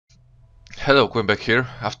Hello, Qembek here.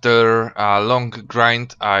 After a long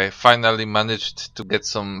grind, I finally managed to get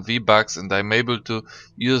some V-Bucks and I'm able to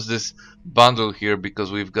use this bundle here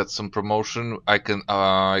because we've got some promotion. I can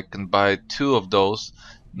buy two of those.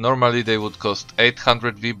 Normally they would cost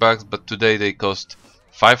 800 V-Bucks, but today they cost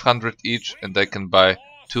 500 each and I can buy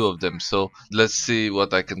two of them. So let's see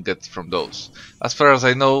what I can get from those. As far as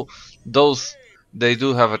I know, those they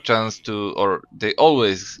do have a chance to, or they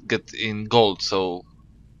always get in gold, so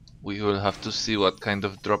we will have to see what kind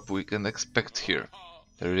of drop we can expect here.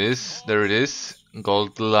 There it is,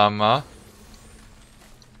 gold llama.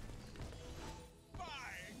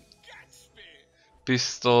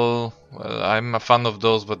 Pistol, well, I'm a fan of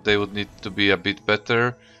those, but they would need to be a bit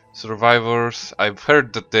better. Survivors, I've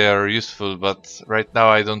heard that they are useful, but right now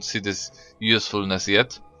I don't see this usefulness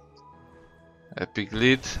yet. Epic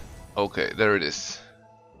lead, okay, there it is.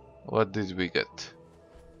 What did we get?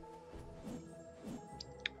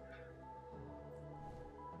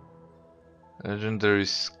 Legendary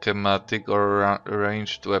schematic or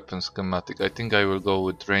ranged weapon schematic. I think I will go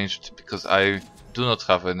with ranged because I do not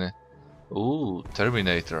have any. Ooh,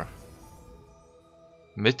 Terminator.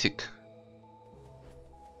 Mythic.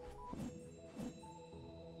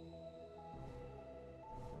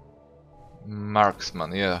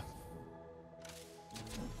 Marksman, yeah.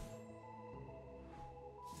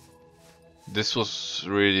 This was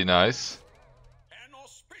really nice.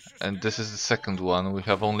 And this is the second one. We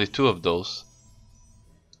have only two of those.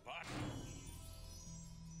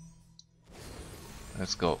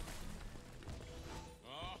 Let's go.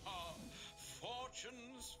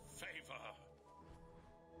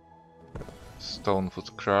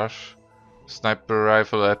 Stonefoot Crash. Sniper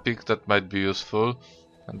Rifle Epic, that might be useful.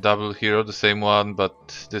 And Double Hero, the same one,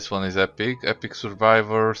 but this one is Epic. Epic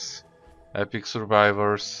Survivors. Epic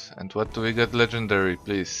Survivors. And what do we get? Legendary,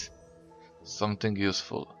 please. Something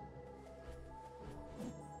useful.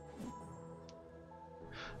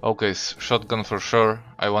 Okay, shotgun for sure.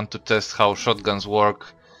 I want to test how shotguns work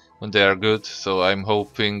when they are good, so I'm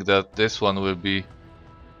hoping that this one will be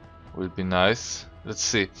nice. Let's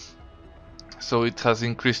see. So it has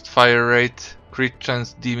increased fire rate, crit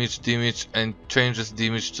chance, damage, and changes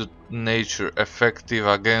damage to nature. Effective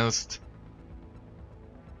against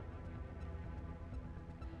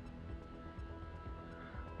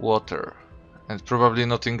water, and probably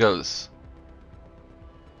nothing else.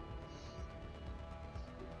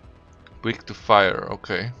 Quick to fire,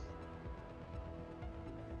 okay.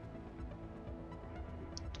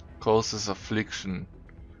 Causes affliction.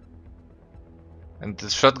 And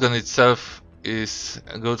the shotgun itself is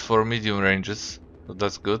good for medium ranges, so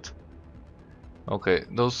that's good. Okay,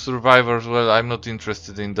 those survivors, well, I'm not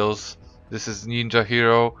interested in those. This is Ninja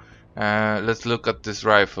Hero. Let's look at this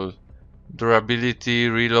rifle. Durability,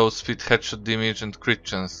 reload speed, headshot damage, and crit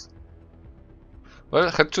chance. Well,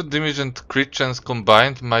 headshot damage and crit chance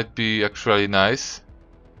combined might be actually nice.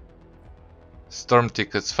 Storm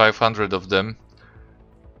tickets, 500 of them.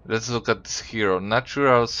 Let's look at this hero.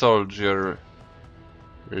 Natural soldier.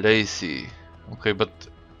 Lazy. Okay, but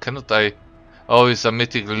cannot I... Oh, it's a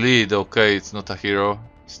mythic lead. Okay, it's not a hero.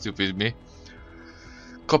 Stupid me.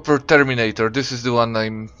 Copper Terminator. This is the one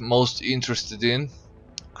I'm most interested in.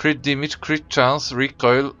 Crit damage, crit chance,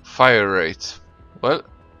 recoil, fire rate. Well,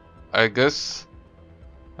 I guess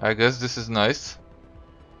this is nice.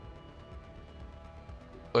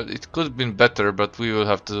 Well, it could have been better, but we will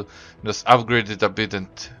have to just upgrade it a bit and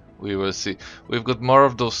we will see. We've got more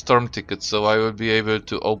of those storm tickets, so I will be able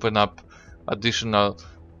to open up additional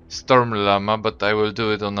storm llama, but I will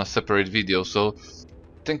do it on a separate video. So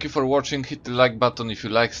thank you for watching. Hit the like button if you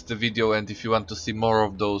liked the video, and if you want to see more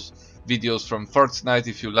of those videos from Fortnite,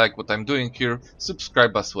 if you like what I'm doing here,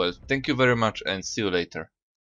 subscribe as well. Thank you very much and see you later.